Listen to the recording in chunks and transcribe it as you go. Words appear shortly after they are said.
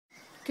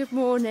Good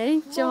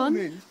morning, John.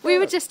 Morning, We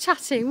were yeah. just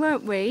chatting,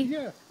 weren't we?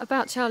 Yeah.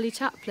 About Charlie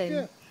Chaplin.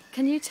 Yeah.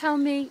 Can you tell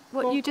me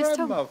what My you just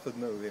told me? grandmother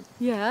knew him.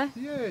 Yeah.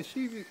 Yeah,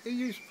 he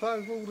used to play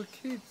with all the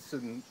kids,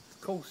 and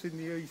of course in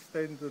the East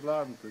End of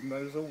London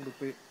they was all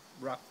a bit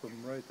rough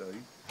and ready.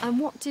 And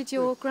what did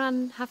your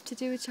gran have to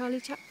do with Charlie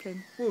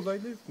Chaplin? Well, they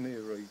lived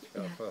near each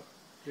Yeah. other.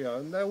 Yeah,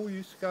 and they all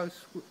used to go.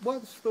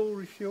 One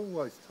story she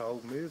always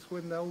told me is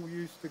when they all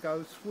used to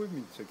go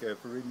swimming together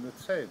in the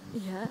Thames.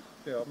 Yeah.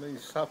 Yeah, I mean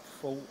it's thought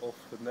of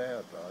for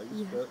nowadays,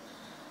 Yeah. but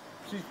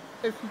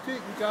if you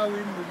didn't go in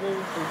the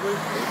water with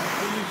him,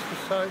 they used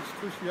to say it's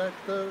because you had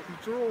dirty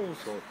drawers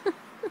on.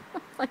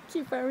 Thank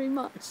you very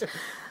much.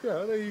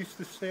 Yeah, they used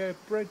to share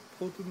bread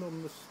pudding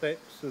on the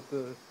steps of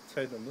the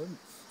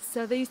tenements.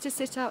 So they used to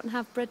sit out and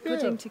have bread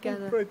pudding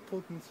together. Bread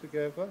pudding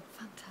together.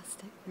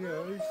 Fantastic.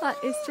 Yeah, That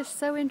is just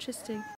so interesting.